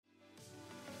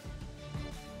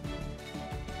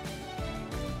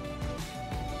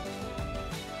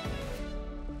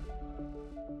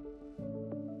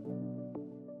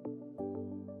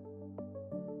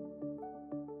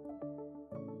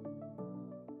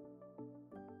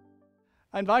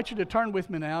I invite you to turn with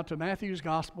me now to Matthew's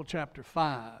Gospel, chapter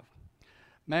 5.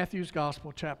 Matthew's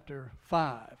Gospel, chapter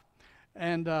 5.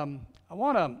 And I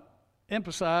want to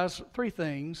emphasize three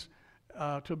things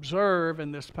to observe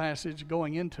in this passage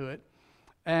going into it.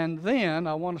 And then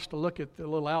I want us to look at the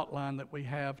little outline that we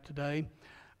have today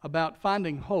about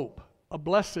finding hope, a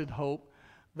blessed hope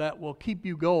that will keep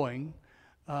you going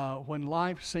when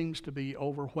life seems to be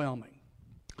overwhelming.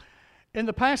 In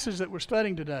the passage that we're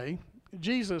studying today,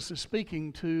 Jesus is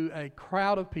speaking to a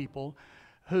crowd of people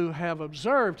who have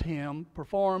observed him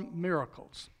perform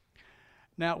miracles.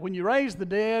 Now, when you raise the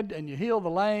dead and you heal the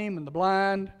lame and the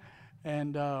blind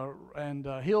and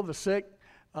heal the sick,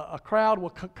 a crowd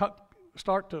will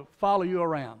start to follow you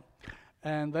around,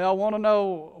 and they'll want to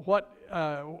know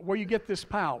where you get this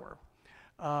power.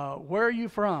 Where are you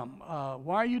from?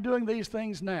 Why are you doing these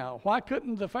things now? Why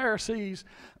couldn't the Pharisees,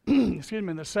 and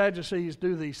the Sadducees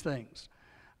do these things?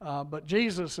 But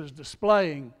Jesus is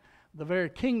displaying the very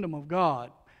kingdom of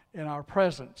God in our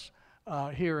presence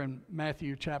here in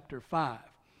Matthew chapter 5.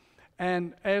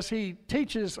 And as he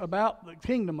teaches about the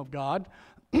kingdom of God,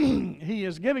 he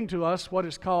is giving to us what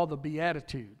is called the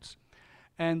Beatitudes.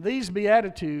 And these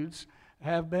Beatitudes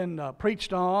have been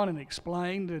preached on and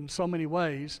explained in so many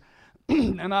ways.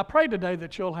 And I pray today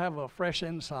that you'll have a fresh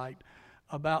insight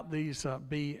about these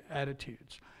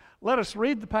Beatitudes. Let us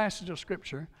read the passage of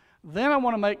Scripture. Then I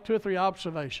want to make 2 or 3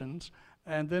 observations,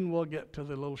 and then we'll get to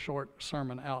the little short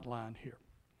sermon outline here.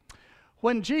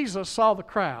 When Jesus saw the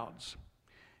crowds,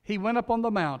 he went up on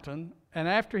the mountain, and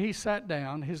after he sat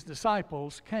down, his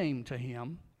disciples came to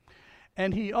him,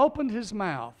 and he opened his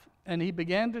mouth, and he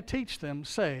began to teach them,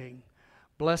 saying,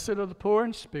 "Blessed are the poor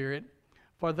in spirit,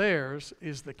 for theirs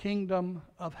is the kingdom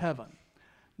of heaven."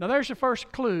 Now there's your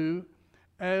first clue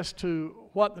as to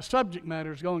what the subject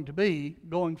matter is going to be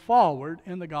going forward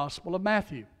in the Gospel of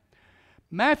Matthew.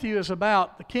 Matthew is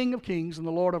about the King of Kings and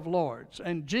the Lord of Lords,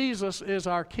 and Jesus is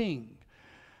our King.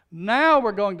 Now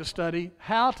we're going to study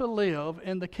how to live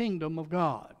in the kingdom of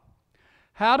God,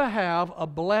 how to have a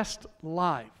blessed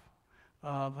life.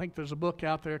 I think there's a book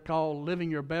out there called Living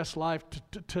Your Best Life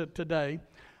Today.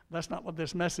 That's not what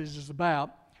this message is about.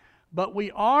 But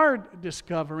we are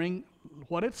discovering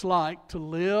what it's like to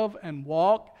live and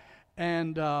walk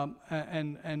and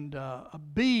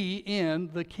be in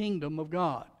the kingdom of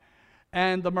God,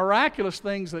 and the miraculous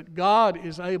things that God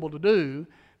is able to do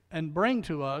and bring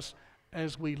to us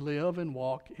as we live and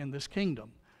walk in this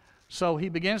kingdom. So he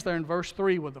begins there in verse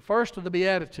 3 with the first of the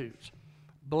Beatitudes.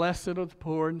 Blessed are the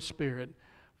poor in spirit,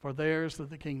 for theirs is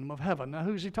the kingdom of heaven. Now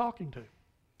who's he talking to?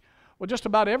 Well, just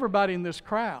about everybody in this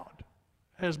crowd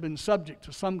has been subject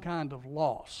to some kind of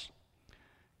loss.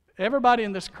 Everybody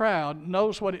in this crowd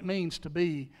knows what it means to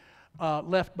be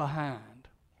left behind,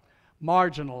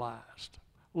 marginalized,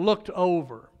 looked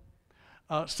over.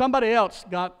 Somebody else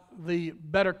got the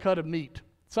better cut of meat.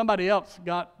 Somebody else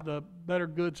got the better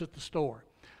goods at the store.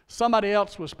 Somebody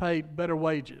else was paid better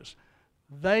wages.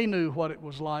 They knew what it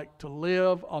was like to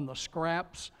live on the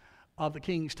scraps of the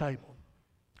king's table.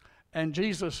 And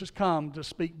Jesus has come to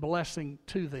speak blessing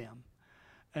to them.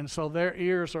 And so their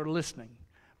ears are listening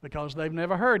because they've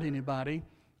never heard anybody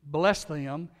bless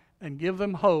them and give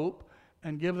them hope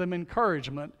and give them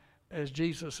encouragement as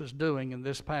Jesus is doing in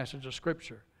this passage of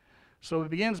Scripture. So he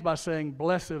begins by saying,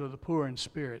 "Blessed are the poor in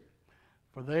spirit,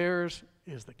 for theirs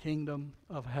is the kingdom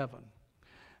of heaven."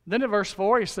 Then in verse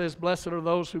 4 he says, "Blessed are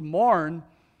those who mourn,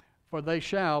 for they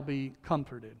shall be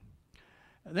comforted."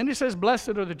 And then he says, "Blessed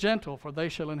are the gentle, for they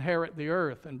shall inherit the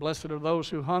earth. And blessed are those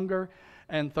who hunger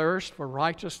and thirst for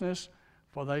righteousness,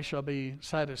 for they shall be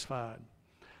satisfied.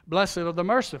 Blessed are the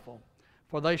merciful,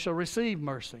 for they shall receive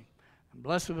mercy. And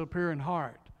blessed are the pure in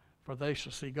heart, for they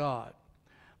shall see God.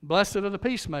 Blessed are the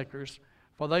peacemakers,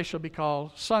 for they shall be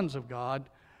called sons of God.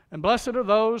 And blessed are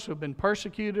those who have been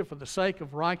persecuted for the sake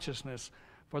of righteousness,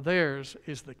 for theirs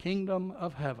is the kingdom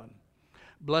of heaven.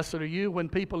 Blessed are you when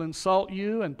people insult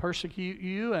you and persecute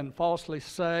you and falsely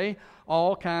say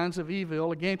all kinds of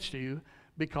evil against you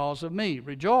because of me.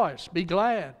 Rejoice, be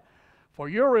glad, for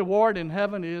your reward in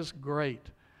heaven is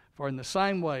great. For in the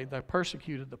same way they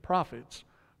persecuted the prophets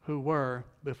who were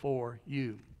before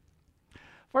you."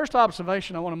 First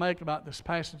observation I want to make about this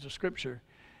passage of Scripture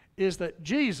is that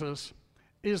Jesus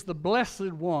is the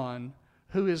blessed one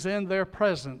who is in their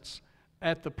presence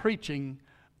at the preaching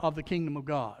of the kingdom of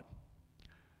God.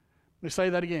 Let me say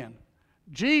that again.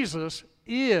 Jesus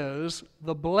is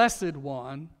the blessed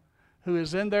one who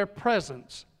is in their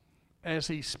presence as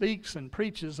he speaks and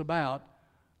preaches about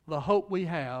the hope we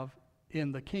have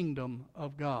in the kingdom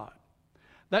of God.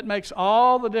 That makes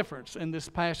all the difference in this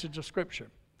passage of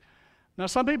Scripture. Now,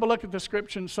 some people look at the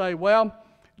Scripture and say, well,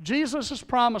 Jesus is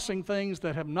promising things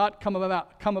that have not come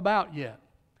about yet.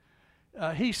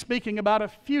 He's speaking about a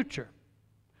future.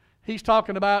 He's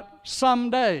talking about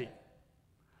someday,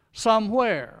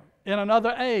 somewhere, in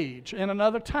another age, in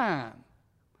another time.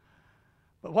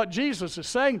 But what Jesus is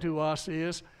saying to us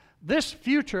is this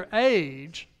future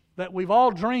age that we've all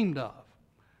dreamed of,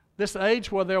 this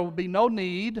age where there will be no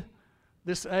need,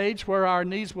 this age where our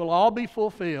needs will all be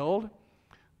fulfilled,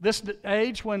 this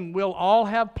age when we'll all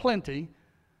have plenty,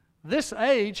 this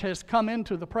age has come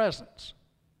into the presence.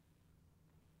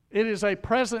 It is a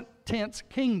present tense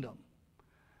kingdom.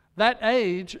 That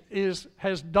age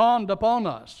has dawned upon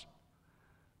us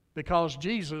because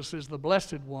Jesus is the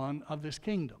blessed one of this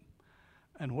kingdom.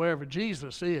 And wherever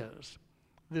Jesus is,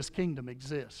 this kingdom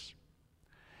exists.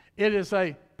 It is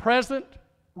a present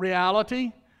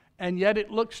reality, and yet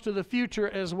it looks to the future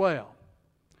as well.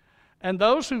 And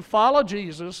those who follow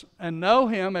Jesus and know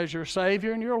Him as your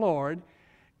Savior and your Lord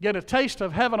get a taste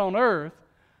of heaven on earth,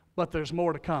 but there's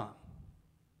more to come.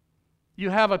 You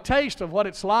have a taste of what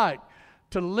it's like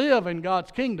to live in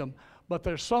God's kingdom, but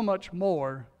there's so much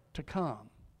more to come.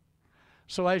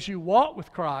 So as you walk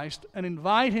with Christ and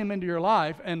invite Him into your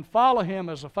life and follow Him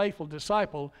as a faithful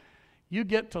disciple, you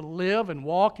get to live and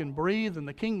walk and breathe in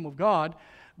the kingdom of God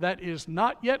that is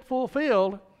not yet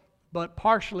fulfilled, but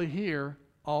partially here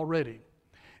already.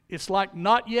 It's like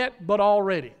not yet, but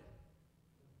already.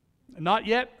 Not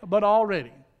yet, but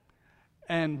already.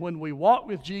 And when we walk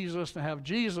with Jesus and have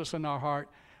Jesus in our heart,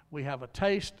 we have a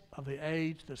taste of the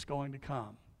age that's going to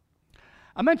come.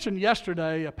 I mentioned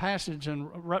yesterday a passage in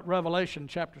Revelation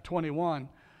chapter 21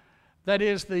 that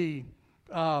is really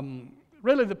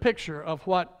the picture of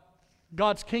what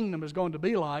God's kingdom is going to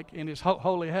be like in His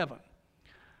holy heaven.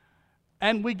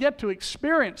 And we get to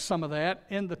experience some of that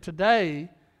in the today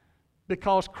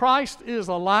because Christ is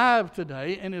alive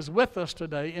today and is with us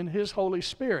today in His Holy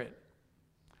Spirit.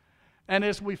 And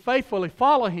as we faithfully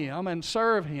follow Him and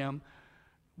serve Him,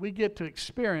 we get to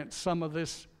experience some of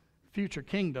this future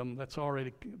kingdom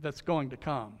that's going to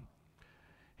come.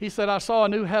 He said, I saw a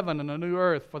new heaven and a new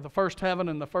earth, for the first heaven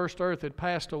and the first earth had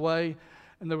passed away,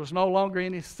 and there was no longer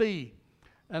any sea.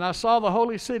 And I saw the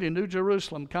holy city, New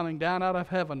Jerusalem, coming down out of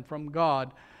heaven from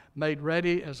God, made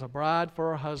ready as a bride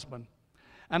for her husband.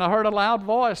 And I heard a loud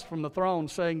voice from the throne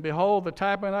saying, Behold, the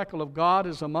tabernacle of God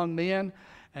is among men,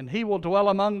 and He will dwell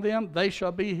among them. They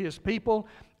shall be His people,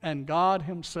 and God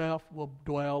Himself will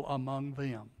dwell among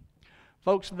them.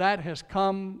 Folks, that has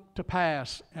come to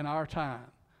pass in our time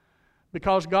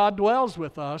because God dwells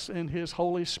with us in His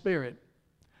Holy Spirit.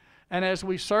 And as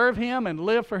we serve Him and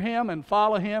live for Him and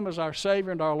follow Him as our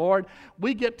Savior and our Lord,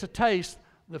 we get to taste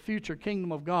the future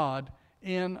kingdom of God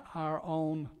in our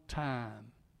own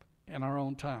time. In our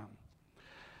own time.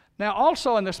 Now,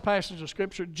 also in this passage of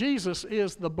Scripture, Jesus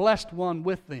is the blessed one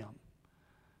with them.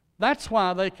 That's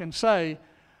why they can say,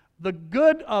 the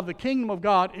good of the kingdom of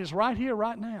God is right here,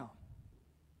 right now.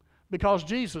 Because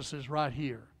Jesus is right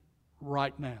here,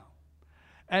 right now.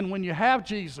 And when you have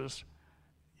Jesus,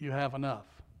 you have enough.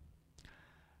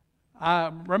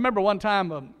 I remember one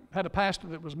time I had a pastor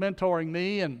that was mentoring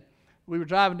me, and we were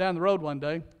driving down the road one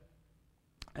day.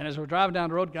 And as we were driving down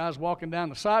the road, the guy's walking down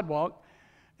the sidewalk,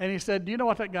 and he said, do you know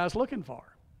what that guy's looking for?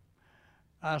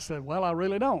 I said, well, I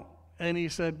really don't. And he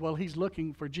said, well, he's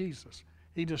looking for Jesus.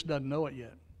 He just doesn't know it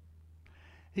yet.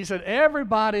 He said,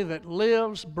 everybody that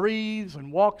lives, breathes,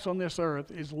 and walks on this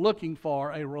earth is looking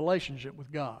for a relationship with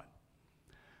God.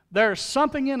 There's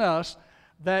something in us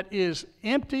that is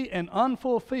empty and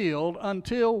unfulfilled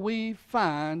until we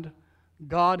find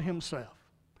God Himself.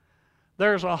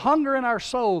 There's a hunger in our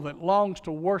soul that longs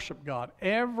to worship God.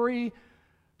 Every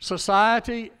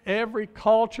society, every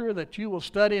culture that you will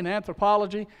study in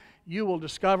anthropology, you will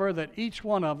discover that each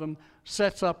one of them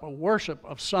sets up a worship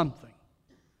of something.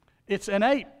 It's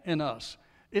innate in us.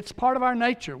 It's part of our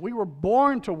nature. We were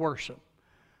born to worship.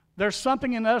 There's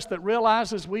something in us that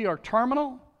realizes we are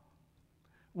terminal.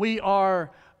 We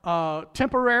are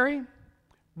temporary.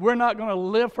 We're not going to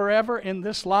live forever in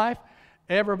this life.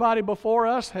 Everybody before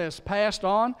us has passed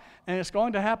on, and it's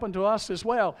going to happen to us as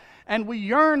well. And we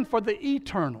yearn for the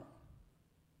eternal.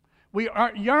 We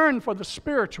yearn for the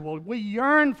spiritual. We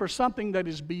yearn for something that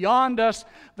is beyond us,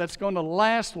 that's going to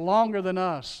last longer than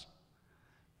us.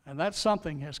 And that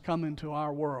something has come into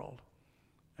our world.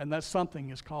 And that something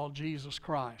is called Jesus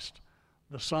Christ,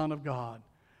 the Son of God.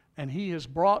 And He has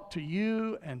brought to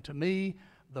you and to me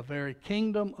the very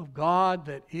kingdom of God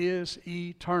that is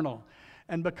eternal.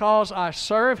 And because I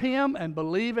serve Him and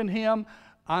believe in Him,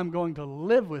 I'm going to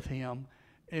live with Him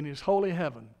in His holy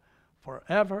heaven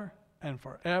forever and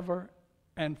forever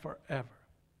and forever.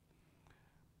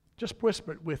 Just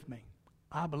whisper it with me.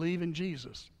 I believe in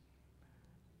Jesus,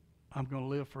 I'm going to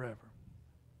live forever.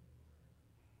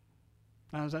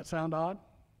 Now, does that sound odd?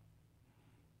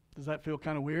 Does that feel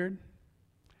kind of weird?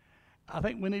 I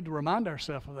think we need to remind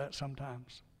ourselves of that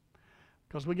sometimes.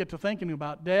 Because we get to thinking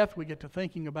about death, we get to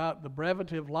thinking about the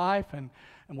brevity of life, and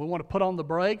we want to put on the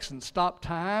brakes and stop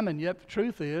time, and yet the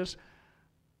truth is,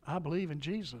 I believe in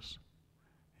Jesus.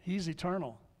 He's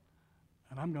eternal,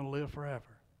 and I'm going to live forever.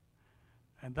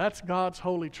 And that's God's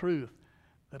holy truth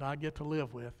that I get to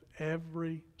live with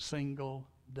every single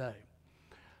day.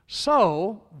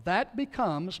 So, that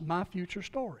becomes my future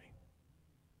story.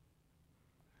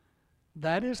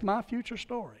 That is my future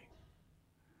story.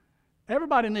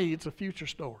 Everybody needs a future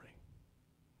story.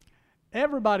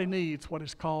 Everybody needs what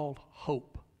is called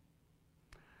hope.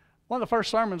 One of the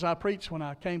first sermons I preached when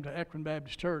I came to Ekron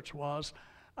Baptist Church was,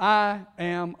 I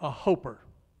am a hoper.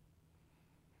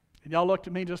 And y'all looked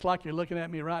at me just like you're looking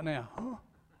at me right now. Huh?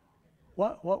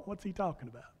 What's he talking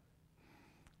about?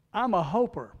 I'm a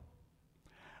hoper.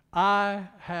 I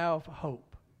have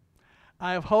hope.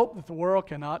 I have hope that the world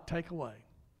cannot take away.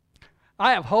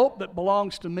 I have hope that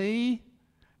belongs to me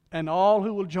and all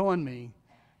who will join me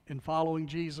in following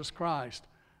Jesus Christ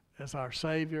as our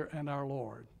Savior and our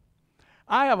Lord.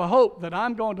 I have a hope that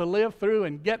I'm going to live through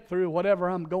and get through whatever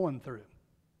I'm going through.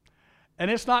 And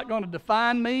it's not going to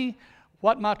define me.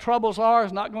 What my troubles are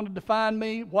is not going to define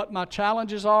me. What my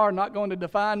challenges are not going to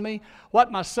define me.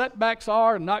 What my setbacks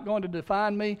are not going to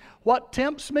define me. What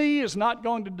tempts me is not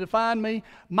going to define me.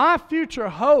 My future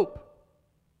hope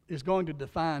is going to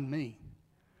define me.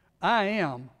 I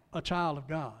am a child of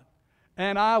God,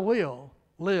 and I will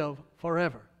live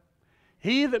forever.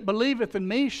 He that believeth in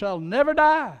me shall never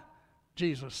die,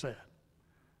 Jesus said.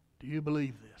 Do you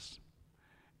believe this?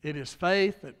 It is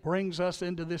faith that brings us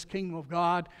into this kingdom of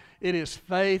God. It is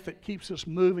faith that keeps us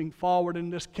moving forward in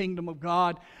this kingdom of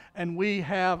God. And we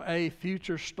have a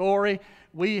future story.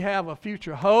 We have a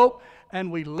future hope.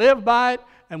 And we live by it.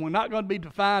 And we're not going to be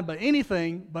defined by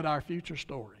anything but our future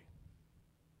story.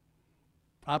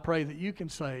 I pray that you can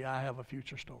say, I have a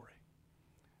future story.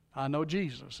 I know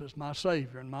Jesus is my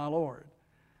Savior and my Lord.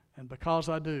 And because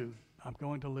I do, I'm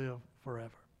going to live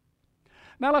forever.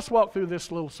 Now let's walk through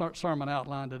this little sermon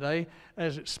outline today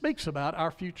as it speaks about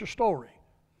our future story,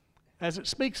 as it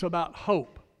speaks about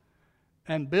hope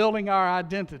and building our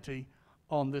identity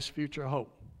on this future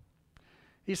hope.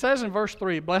 He says in verse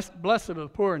 3, Blessed are the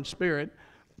poor in spirit,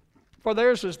 for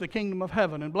theirs is the kingdom of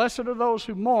heaven. And blessed are those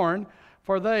who mourn,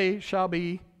 for they shall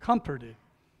be comforted.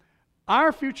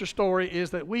 Our future story is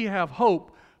that we have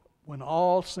hope when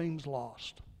all seems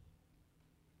lost.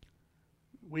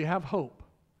 We have hope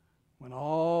when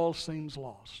all seems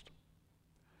lost.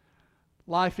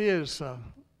 Life is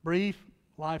brief.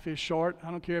 Life is short.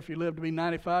 I don't care if you live to be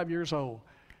 95 years old.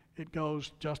 It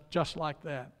goes just like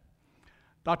that.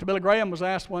 Dr. Billy Graham was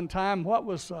asked one time what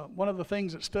was one of the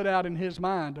things that stood out in his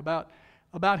mind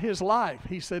about his life.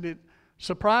 He said, it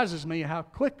surprises me how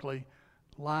quickly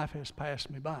life has passed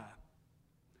me by.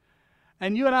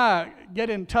 And you and I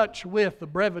get in touch with the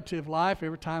brevity of life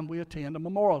every time we attend a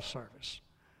memorial service.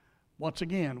 Once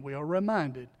again, we are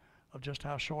reminded of just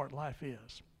how short life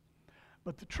is.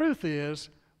 But the truth is,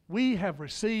 we have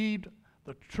received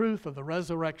the truth of the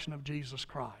resurrection of Jesus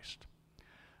Christ.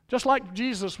 Just like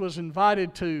Jesus was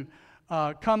invited to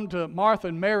come to Martha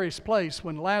and Mary's place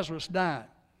when Lazarus died,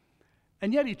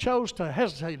 and yet he chose to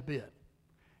hesitate a bit.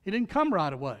 He didn't come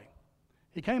right away.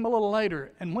 He came a little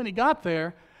later, and when he got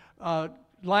there,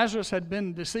 Lazarus had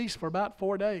been deceased for about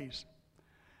 4 days.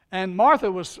 And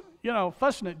Martha was,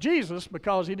 fussing at Jesus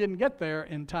because he didn't get there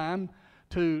in time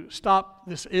to stop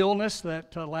this illness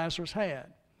that Lazarus had.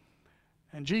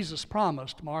 And Jesus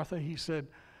promised Martha, he said,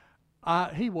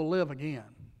 he will live again.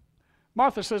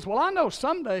 Martha says, well, I know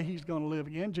someday he's going to live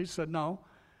again. Jesus said, no,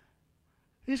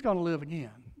 he's going to live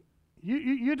again.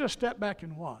 You just step back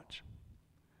and watch.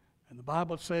 And the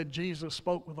Bible said Jesus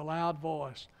spoke with a loud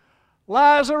voice,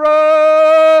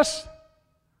 Lazarus,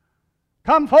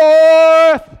 come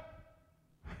forth.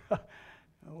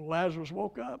 Lazarus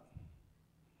woke up.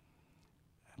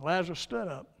 And Lazarus stood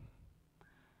up.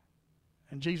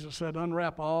 And Jesus said,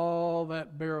 unwrap all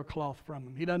that burial cloth from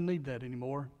him. He doesn't need that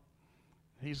anymore.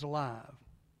 He's alive.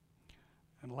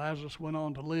 And Lazarus went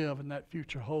on to live in that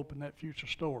future hope and that future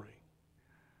story.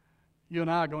 You and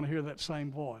I are going to hear that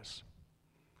same voice.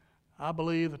 I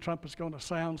believe the trumpet's going to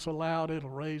sound so loud it'll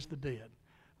raise the dead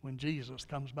when Jesus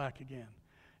comes back again.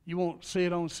 You won't see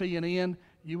it on CNN.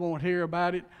 You won't hear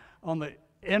about it on the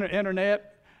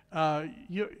internet.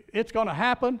 It's going to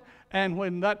happen. And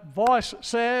when that voice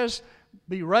says,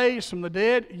 be raised from the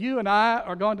dead, you and I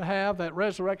are going to have that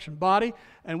resurrection body,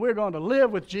 and we're going to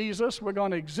live with Jesus. We're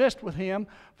going to exist with Him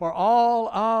for all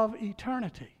of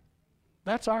eternity.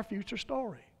 That's our future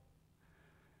story.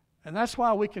 And that's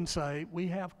why we can say we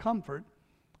have comfort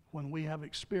when we have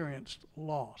experienced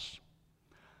loss.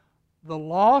 The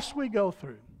loss we go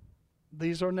through,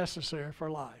 these are necessary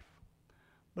for life,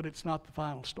 but it's not the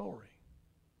final story.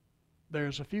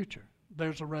 There's a future.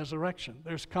 There's a resurrection.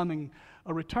 There's coming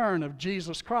a return of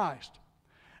Jesus Christ.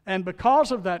 And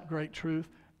because of that great truth,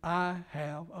 I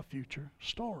have a future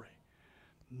story.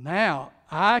 Now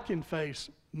I can face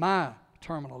my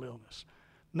terminal illness.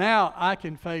 Now I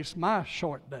can face my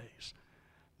short days.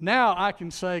 Now I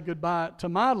can say goodbye to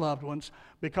my loved ones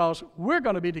because we're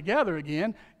going to be together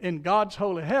again in God's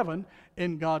holy heaven,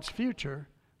 in God's future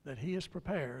that He has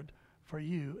prepared for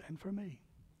you and for me.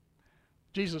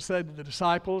 Jesus said to the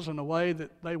disciples in a way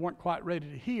that they weren't quite ready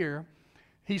to hear,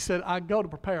 He said, I go to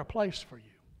prepare a place for you.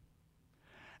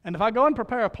 And if I go and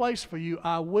prepare a place for you,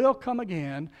 I will come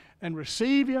again and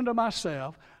receive you unto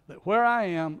myself, that where I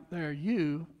am, there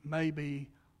you may be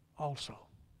also.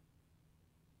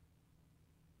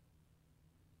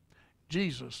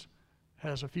 Jesus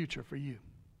has a future for you.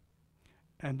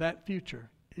 And that future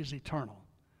is eternal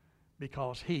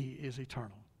because He is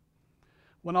eternal.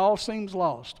 When all seems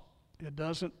lost, it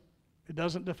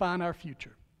doesn't define our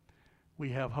future. We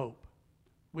have hope.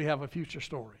 We have a future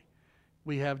story.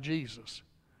 We have Jesus.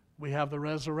 We have the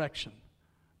resurrection.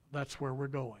 That's where we're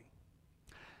going.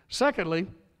 Secondly,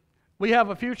 we have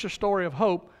a future story of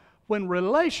hope when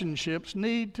relationships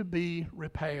need to be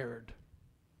repaired.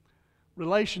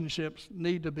 Relationships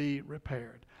need to be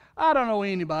repaired. I don't know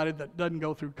anybody that doesn't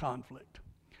go through conflict.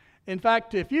 In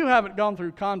fact, if you haven't gone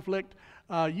through conflict,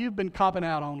 you've been copping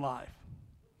out on life.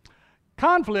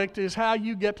 Conflict is how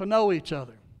you get to know each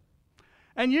other.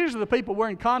 And usually the people we're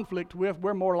in conflict with,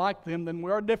 we're more like them than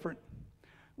we are different.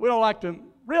 We don't like to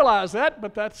realize that,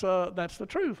 but that's the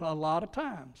truth a lot of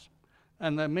times.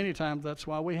 And then many times that's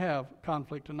why we have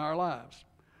conflict in our lives.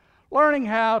 Learning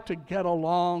how to get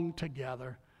along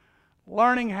together.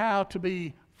 Learning how to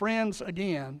be friends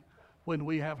again when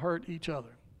we have hurt each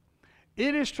other.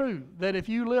 It is true that if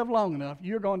you live long enough,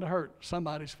 you're going to hurt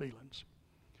somebody's feelings.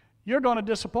 You're going to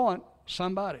disappoint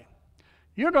somebody.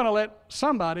 You're going to let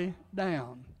somebody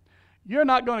down. You're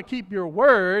not going to keep your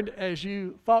word as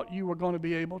you thought you were going to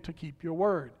be able to keep your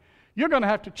word. You're going to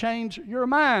have to change your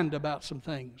mind about some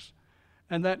things,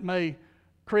 and that may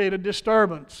create a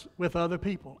disturbance with other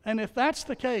people. And if that's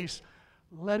the case,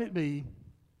 let it be,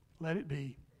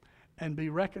 and be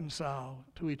reconciled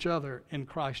to each other in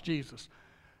Christ Jesus.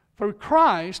 Through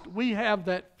Christ, we have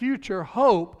that future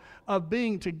hope of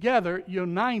being together,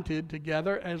 united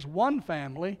together as one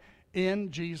family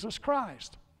in Jesus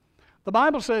Christ. The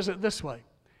Bible says it this way: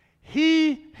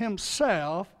 He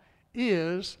Himself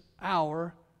is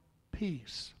our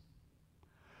peace.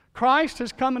 Christ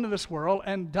has come into this world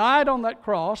and died on that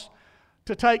cross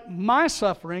to take my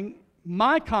suffering,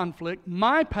 my conflict,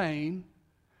 my pain,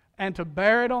 and to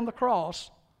bear it on the cross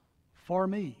for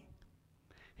me.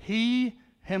 He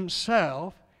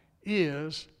Himself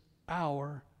is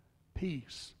our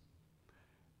peace.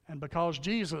 And because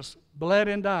Jesus bled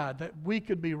and died that we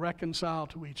could be reconciled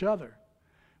to each other,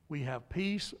 we have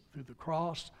peace through the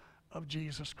cross of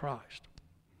Jesus Christ.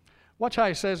 Watch how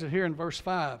He says it here in verse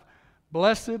 5.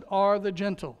 Blessed are the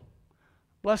gentle.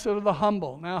 Blessed are the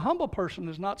humble. Now, a humble person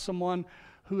is not someone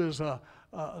who is the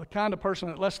kind of person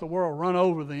that lets the world run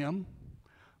over them.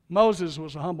 Moses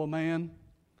was a humble man,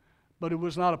 but he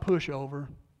was not a pushover.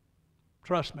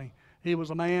 Trust me, he was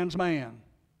a man's man.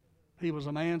 He was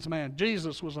a man's man.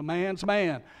 Jesus was a man's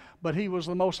man, but He was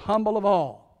the most humble of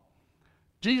all.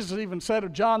 Jesus even said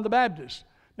of John the Baptist.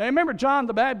 Now remember, John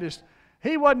the Baptist,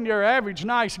 he wasn't your average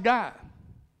nice guy.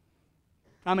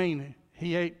 I mean,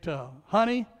 he ate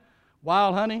honey,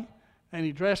 wild honey, and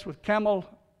he dressed with camel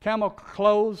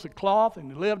clothes, the cloth,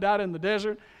 and he lived out in the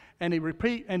desert, and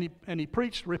he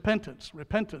preached repentance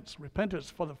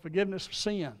for the forgiveness of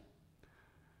sin.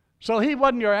 So he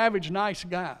wasn't your average nice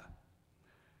guy.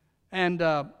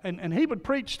 And he would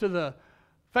preach to the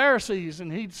Pharisees,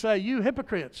 and he'd say, you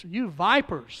hypocrites, you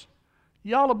vipers,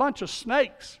 y'all a bunch of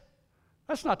snakes.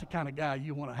 That's not the kind of guy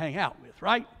you want to hang out with,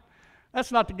 right?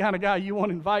 That's not the kind of guy you want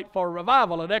to invite for a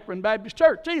revival at Ekron Baptist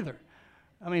Church either.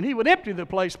 I mean, he would empty the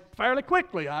place fairly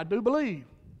quickly, I do believe.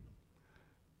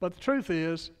 But the truth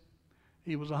is,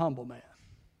 he was a humble man.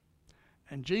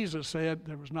 And Jesus said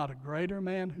there was not a greater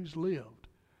man who's lived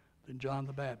than John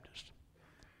the Baptist.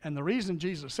 And the reason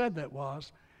Jesus said that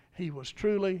was he was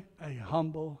truly a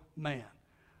humble man.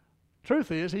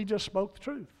 Truth is, he just spoke the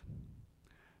truth.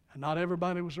 And not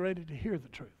everybody was ready to hear the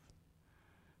truth.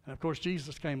 And of course,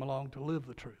 Jesus came along to live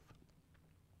the truth.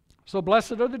 So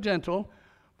blessed are the gentle,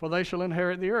 for they shall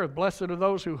inherit the earth. Blessed are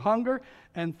those who hunger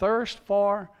and thirst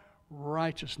for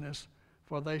righteousness,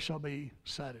 for they shall be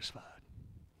satisfied.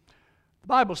 The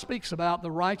Bible speaks about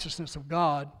the righteousness of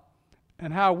God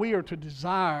and how we are to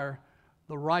desire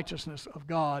the righteousness of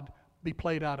God be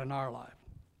played out in our life.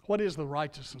 What is the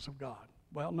righteousness of God?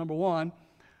 Well, number one,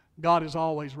 God is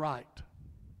always right.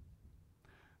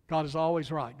 God is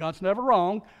always right. God's never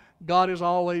wrong. God is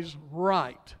always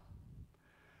right.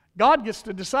 God gets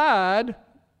to decide,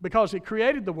 because He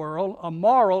created the world, a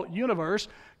moral universe,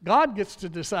 God gets to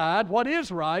decide what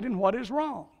is right and what is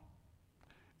wrong.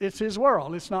 It's His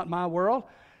world. It's not my world.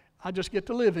 I just get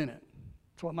to live in it.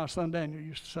 That's what my son Daniel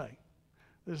used to say.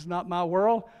 This is not my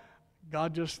world.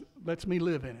 God just lets me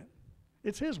live in it.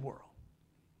 It's His world.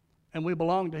 And we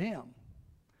belong to Him.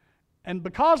 And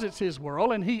because it's His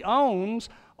world and He owns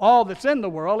all that's in the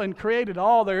world and created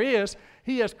all there is,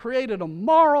 He has created a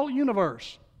moral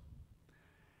universe.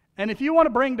 And if you want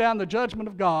to bring down the judgment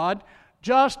of God,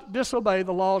 just disobey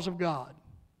the laws of God.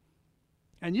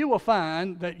 And you will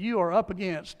find that you are up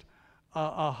against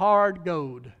a hard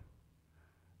goad.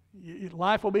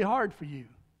 Life will be hard for you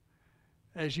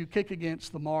as you kick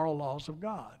against the moral laws of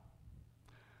God.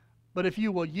 But if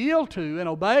you will yield to and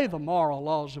obey the moral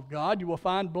laws of God, you will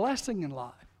find blessing in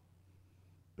life.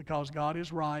 Because God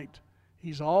is right.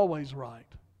 He's always right.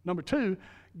 Number two,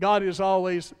 God is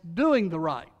always doing the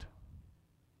right.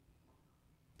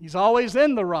 He's always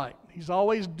in the right. He's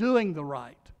always doing the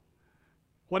right.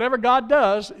 Whatever God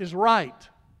does is right.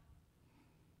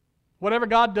 Whatever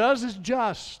God does is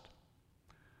just.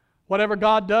 Whatever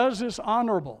God does is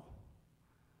honorable.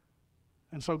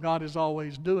 And so God is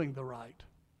always doing the right.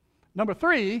 Number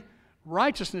three,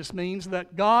 righteousness means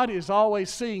that God is always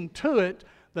seeing to it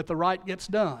that the right gets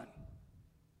done.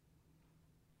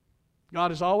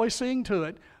 God is always seeing to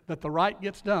it that the right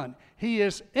gets done. He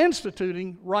is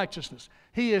instituting righteousness.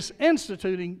 He is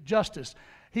instituting justice.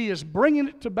 He is bringing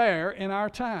it to bear in our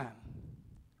time.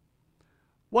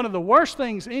 One of the worst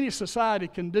things any society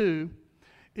can do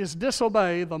is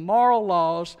disobey the moral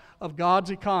laws of God's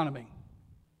economy.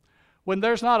 When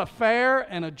there's not a fair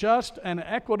and a just and an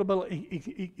equitable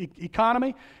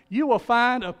economy, you will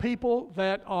find a people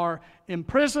that are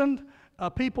imprisoned,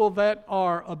 a people that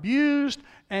are abused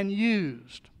and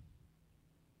used.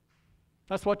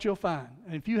 That's what you'll find.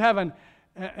 And if you have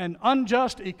an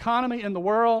unjust economy in the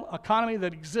world, economy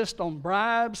that exists on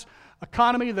bribes,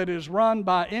 economy that is run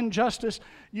by injustice,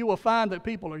 you will find that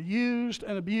people are used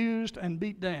and abused and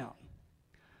beat down.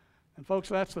 And folks,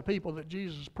 that's the people that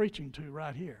Jesus is preaching to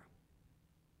right here.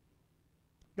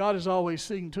 God is always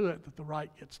seeing to it that the right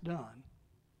gets done.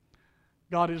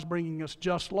 God is bringing us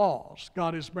just laws.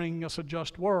 God is bringing us a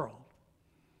just world.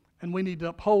 And we need to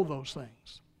uphold those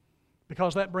things,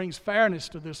 because that brings fairness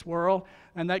to this world,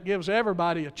 and that gives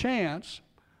everybody a chance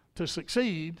to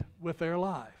succeed with their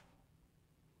life.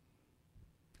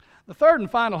 The third and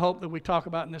final hope that we talk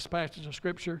about in this passage of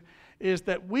Scripture is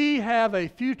that we have a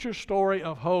future story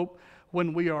of hope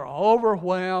when we are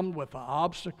overwhelmed with the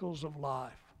obstacles of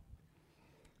life.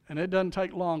 And it doesn't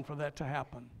take long for that to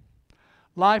happen.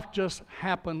 Life just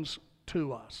happens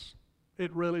to us.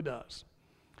 It really does.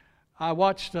 I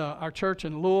watched our church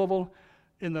in Louisville,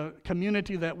 in the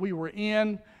community that we were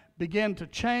in, begin to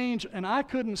change, and I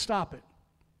couldn't stop it.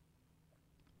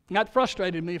 That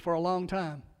frustrated me for a long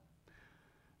time.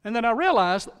 And then I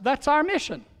realized that's our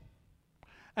mission.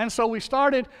 And so we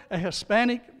started a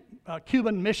Hispanic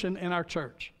Cuban mission in our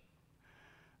church.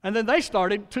 And then they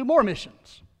started 2 more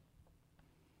missions.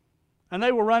 And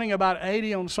they were running about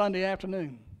 80 on Sunday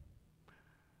afternoon.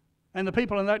 And the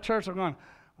people in that church are going,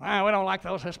 we don't like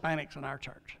those Hispanics in our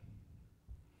church.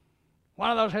 What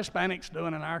are those Hispanics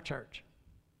doing in our church?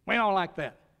 We don't like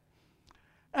that.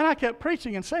 And I kept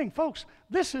preaching and saying, folks,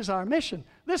 this is our mission.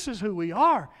 This is who we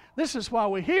are. This is why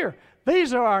we're here.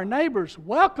 These are our neighbors.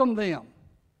 Welcome them.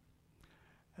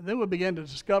 And then we began to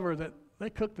discover that they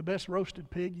cook the best roasted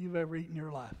pig you've ever eaten in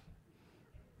your life.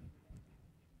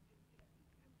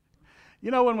 You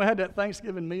know, when we had that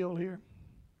Thanksgiving meal here,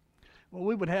 well,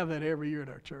 we would have that every year at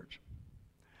our church.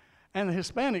 And the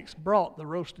Hispanics brought the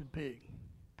roasted pig.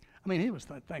 I mean,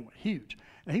 that thing was huge.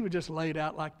 And he would just lay it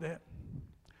out like that.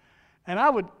 And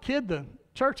I would kid the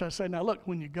church. I say, now look,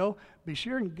 when you go, be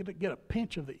sure and get a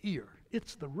pinch of the ear.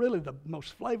 It's really the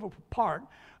most flavorful part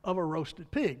of a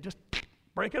roasted pig. Just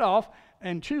break it off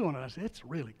and chew on it. I said, it's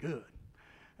really good.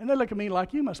 And they look at me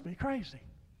like, you must be crazy.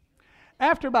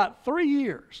 After about 3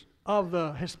 years of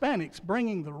the Hispanics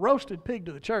bringing the roasted pig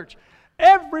to the church,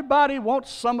 everybody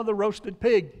wants some of the roasted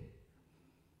pig.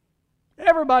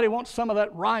 Everybody wants some of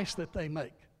that rice that they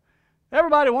make.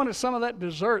 Everybody wanted some of that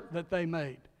dessert that they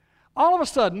made. All of a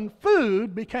sudden,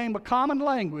 food became a common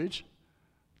language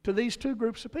to these two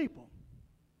groups of people.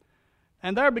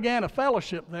 And there began a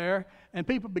fellowship there, and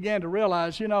people began to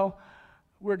realize, you know,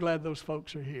 we're glad those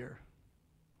folks are here.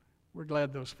 We're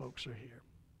glad those folks are here.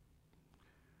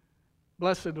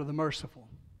 Blessed are the merciful,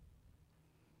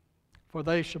 for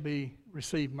they shall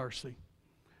receive mercy.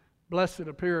 Blessed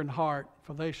are pure in heart,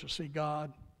 for they shall see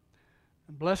God.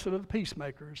 And blessed are the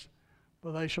peacemakers,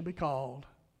 for they shall be called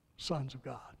sons of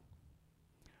God.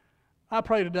 I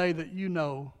pray today that you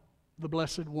know the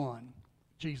Blessed One,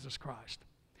 Jesus Christ.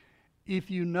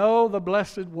 If you know the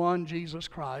Blessed One, Jesus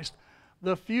Christ,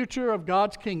 the future of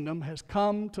God's kingdom has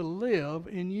come to live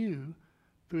in you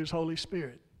through His Holy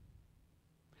Spirit.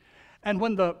 And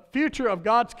when the future of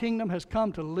God's kingdom has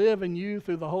come to live in you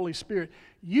through the Holy Spirit,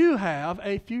 you have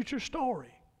a future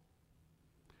story.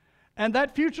 And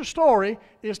that future story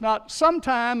is not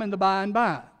sometime in the by and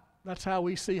by. That's how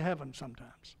we see heaven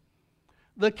sometimes.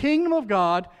 The kingdom of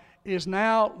God is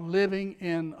now living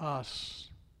in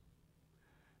us.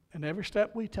 And every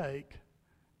step we take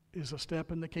is a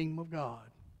step in the kingdom of God.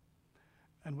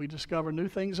 And we discover new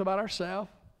things about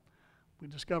ourselves. We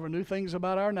discover new things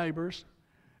about our neighbors.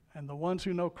 And the ones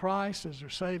who know Christ as their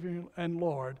Savior and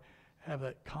Lord have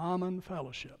that common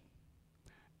fellowship.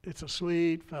 It's a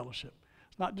sweet fellowship.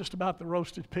 It's not just about the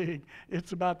roasted pig.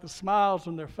 It's about the smiles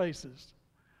on their faces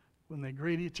when they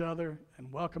greet each other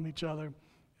and welcome each other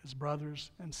as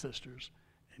brothers and sisters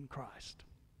in Christ.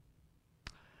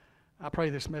 I pray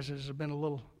this message has been a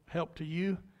little help to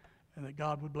you and that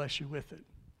God would bless you with it.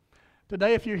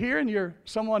 Today, if you're here and you're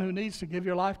someone who needs to give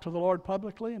your life to the Lord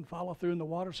publicly and follow through in the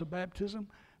waters of baptism,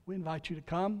 we invite you to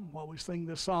come while we sing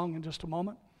this song in just a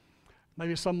moment.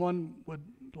 Maybe someone would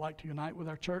like to unite with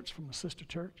our church from a sister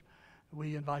church.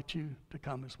 We invite you to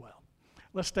come as well.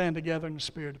 Let's stand together in the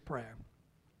spirit of prayer.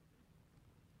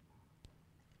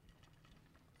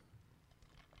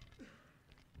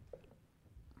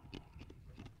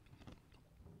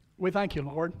 We thank you,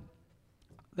 Lord,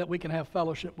 that we can have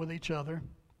fellowship with each other,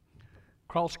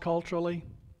 cross-culturally,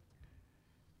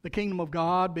 the kingdom of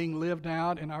God being lived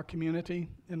out in our community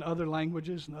in other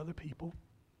languages and other people.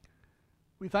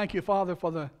 We thank you, Father,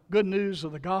 for the good news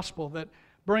of the gospel that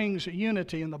brings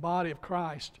unity in the body of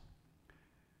Christ.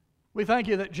 We thank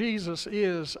you that Jesus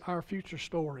is our future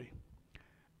story,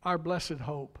 our blessed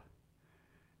hope,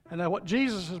 and that what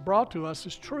Jesus has brought to us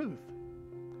is truth.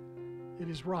 It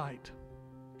is right.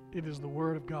 It is the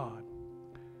Word of God.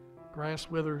 Grass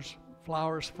withers,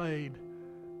 flowers fade,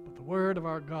 but the Word of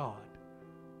our God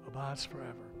abides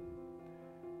forever.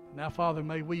 Now, Father,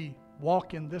 may we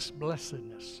walk in this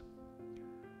blessedness.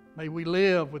 May we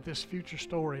live with this future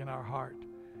story in our heart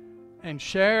and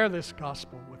share this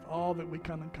gospel with all that we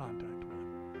come in contact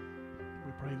with.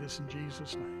 We pray this in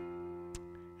Jesus' name.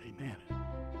 Amen.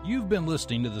 You've been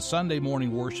listening to the Sunday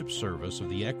morning worship service of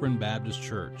the Ekron Baptist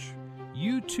Church.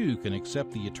 You too can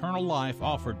accept the eternal life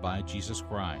offered by Jesus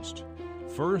Christ.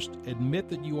 First, admit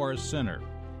that you are a sinner.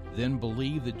 Then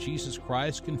believe that Jesus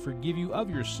Christ can forgive you of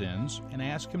your sins and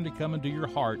ask Him to come into your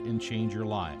heart and change your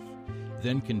life.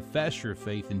 Then confess your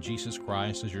faith in Jesus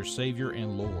Christ as your Savior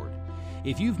and Lord.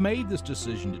 If you've made this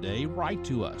decision today, write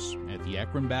to us at the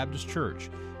Ekron Baptist Church,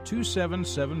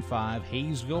 2775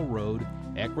 Hayesville Road,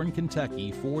 Ekron,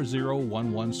 Kentucky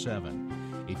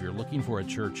 40117. If you're looking for a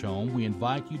church home, we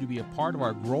invite you to be a part of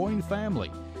our growing family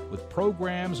with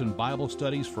programs and Bible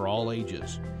studies for all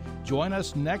ages. Join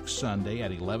us next Sunday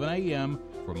at 11 a.m.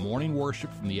 for morning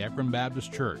worship from the Ekron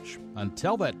Baptist Church.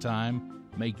 Until that time,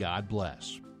 may God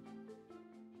bless.